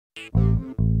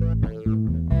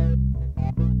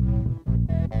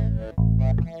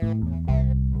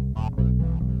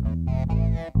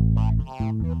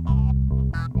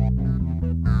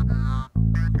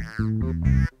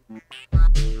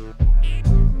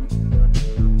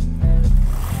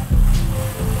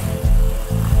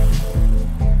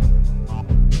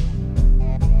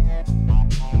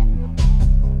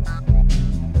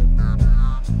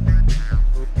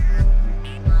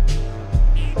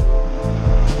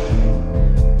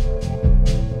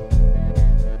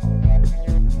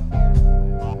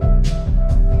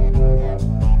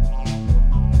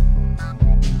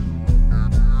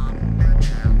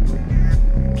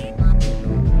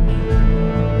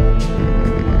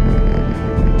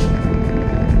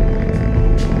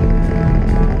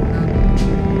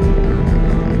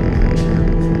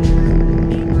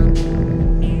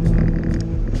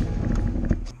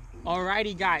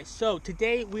Alrighty guys, so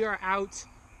today we are out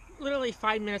literally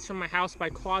 5 minutes from my house by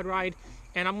quad ride,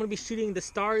 and I'm going to be shooting the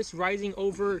stars rising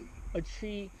over a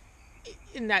tree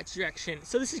in that direction.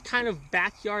 So this is kind of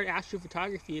backyard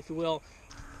astrophotography, if you will.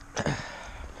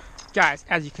 Guys,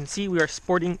 as you can see, we are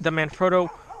sporting the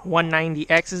Manfrotto 190X.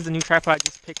 This is the new tripod. I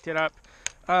just picked it up.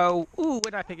 When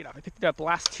did I pick it up? I picked it up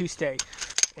last Tuesday,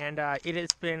 and it has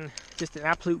been just an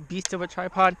absolute beast of a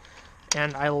tripod,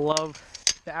 and I love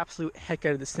the absolute heck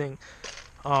out of this thing.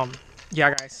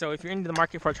 Yeah guys, so if you're into the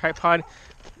market for a tripod,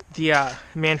 the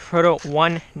Manfrotto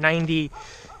 190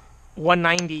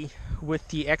 with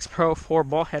the X Pro 4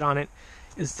 ball head on it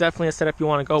is definitely a setup you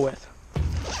want to go with.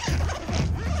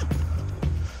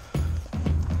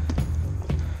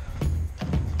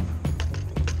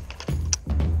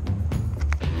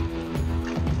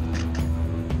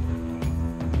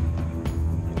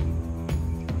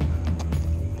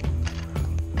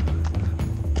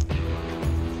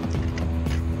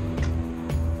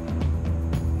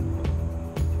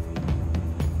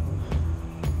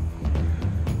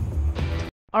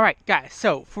 Alright guys,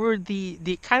 so for the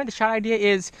kind of the shot idea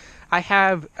is I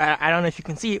have, I don't know if you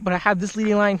can see it, but I have this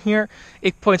leading line here.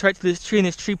 It points right to this tree, and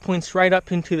this tree points right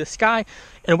up into the sky.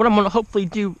 And what I'm going to hopefully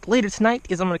do later tonight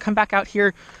is I'm going to come back out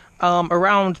here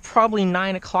around probably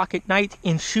 9 o'clock at night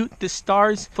and shoot the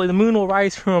stars. Hopefully the moon will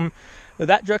rise from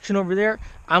that direction over there.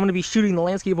 I'm going to be shooting the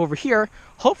landscape over here.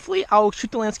 Hopefully I'll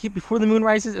shoot the landscape before the moon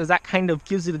rises, as that kind of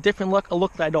gives it a different look, a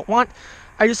look that I don't want.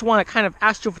 I just want a kind of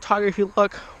astrophotography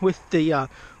look with the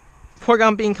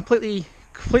foreground being completely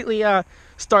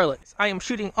starlit. I am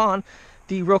shooting on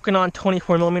the Rokinon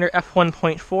 24mm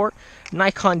f1.4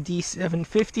 Nikon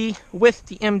D3400 with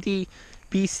the MD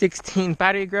B16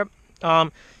 battery grip,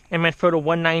 and Manfrotto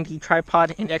 190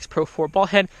 tripod and X Pro 4 ball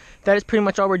head. That is pretty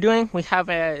much all we're doing. We have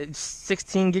a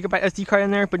 16GB SD card in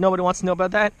there, but nobody wants to know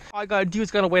about that. All I gotta do is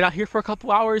gotta wait out here for a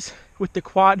couple hours with the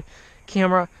quad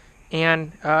camera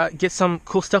and get some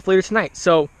cool stuff later tonight.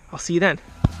 So I'll see you then.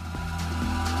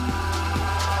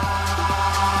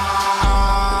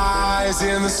 Eyes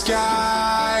in the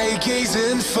sky,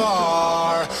 gazing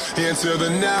far into the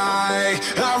night.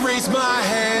 I raise my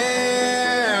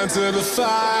hand to the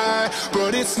fire,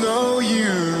 but it's no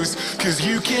use, 'cause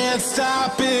you can't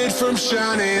stop it from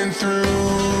shining through.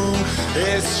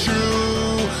 It's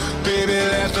true, baby,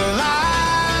 let the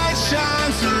light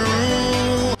shine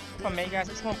through. Hey guys,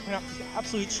 I just want to point out the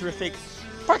absolutely terrific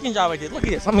parking job I did. Look at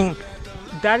this. I mean,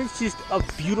 that is just a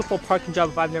beautiful parking job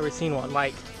if I've never seen one.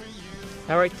 Like,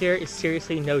 that right there is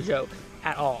seriously no joke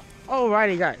at all.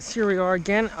 Alrighty guys, here we are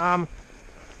again.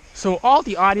 So all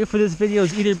the audio for this video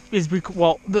is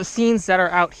the scenes that are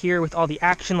out here with all the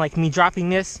action, like me dropping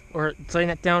this or laying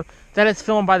it down, that is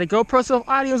filmed by the GoPro. So if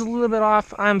audio is a little bit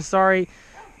off, I'm sorry.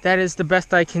 That is the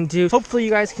best I can do. Hopefully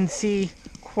you guys can see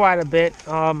quite a bit.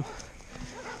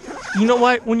 You know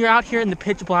what? When you're out here in the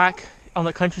pitch black on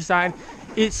the countryside,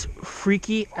 it's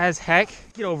freaky as heck.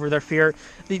 Get over their fear.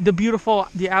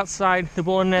 The outside, the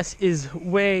wilderness is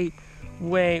way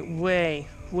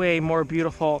more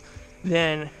beautiful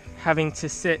than having to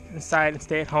sit inside and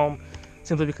stay at home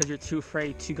simply because you're too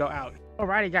afraid to go out.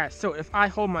 Alrighty guys, so if I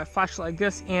hold my flashlight like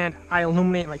this and I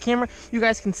illuminate my camera, you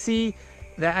guys can see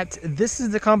that this is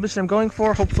the composition I'm going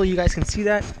for. Hopefully you guys can see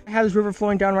that. I have this river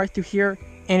flowing down right through here,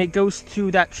 and it goes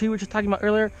to that tree we were just talking about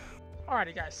earlier.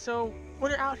 Alrighty guys, so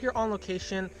when you're out here on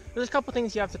location, there's a couple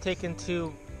things you have to take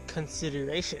into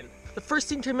consideration. The first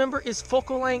thing to remember is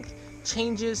focal length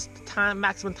changes the time,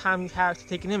 maximum time you have to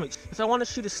take an image. If I want to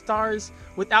shoot the stars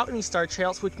without any star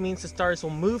trails, which means the stars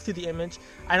will move through the image,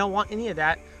 I don't want any of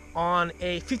that. On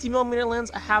a 50mm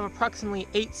lens, I have approximately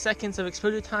 8 seconds of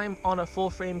exposure time on a full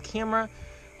frame camera.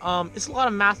 It's a lot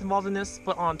of math involved in this,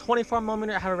 but on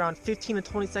 24mm I have around 15 to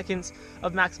 20 seconds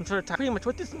of maximum shutter time. Pretty much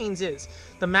what this means is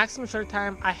the maximum shutter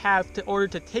time I have in order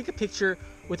to take a picture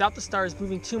without the stars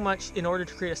moving too much in order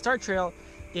to create a star trail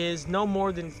is no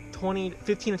more than 15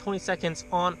 to 20 seconds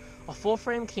on a full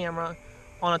frame camera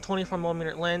on a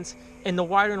 24mm lens. And the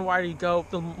wider and wider you go,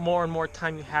 the more and more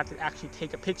time you have to actually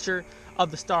take a picture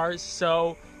of the stars.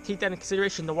 So take that into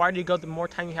consideration. The wider you go, the more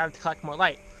time you have to collect more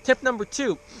light. Tip number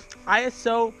 2,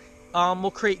 ISO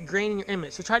will create grain in your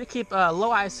image. So try to keep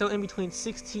low ISO in between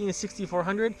 16 and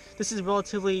 6400. This is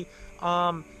relatively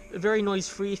very noise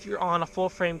free if you're on a full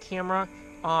frame camera.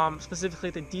 Specifically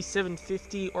the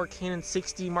D750 or Canon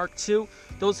 60 Mark II.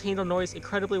 Those handle noise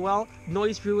incredibly well.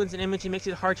 Noise ruins an image and makes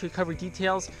it hard to recover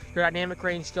details. Your dynamic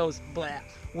range goes blah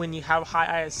when you have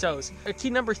high ISOs. Key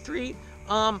number 3,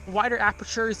 wider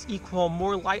apertures equal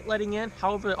more light letting in.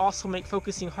 However, they also make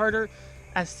focusing harder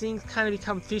as things kind of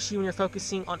become fishy when you're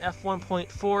focusing on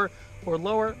f1.4 or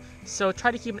lower. So try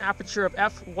to keep an aperture of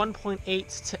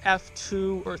f1.8 to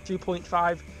f2 or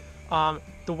 3.5.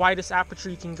 The widest aperture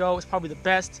you can go is probably the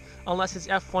best, unless it's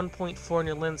f1.4 and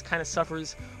your lens kind of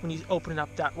suffers when you open it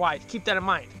up that wide. Keep that in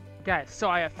mind. Guys, so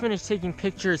I have finished taking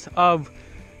pictures of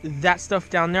that stuff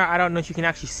down there. I don't know if you can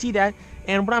actually see that.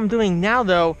 And what I'm doing now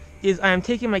though is I am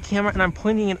taking my camera and I'm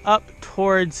pointing it up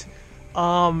towards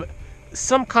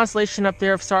some constellation up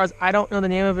there of stars. I don't know the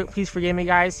name of it. Please forgive me,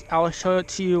 guys. I'll show it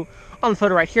to you on the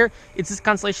photo right here. It's this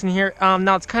constellation here.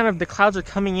 Now it's kind of, the clouds are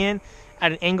coming in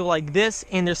at an angle like this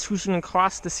and they're swooshing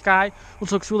across the sky,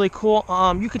 which looks really cool.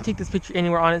 You can take this picture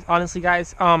anywhere, honestly,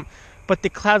 guys. But the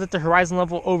clouds at the horizon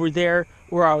level over there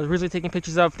where I was originally taking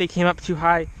pictures of, they came up too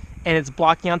high and it's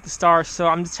blocking out the stars. So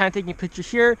I'm just trying to take a picture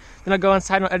here, then I'll go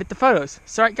inside and I'll edit the photos.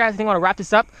 So alright guys, I think I want to wrap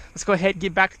this up. Let's go ahead and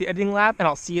get back to the editing lab and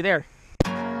I'll see you there.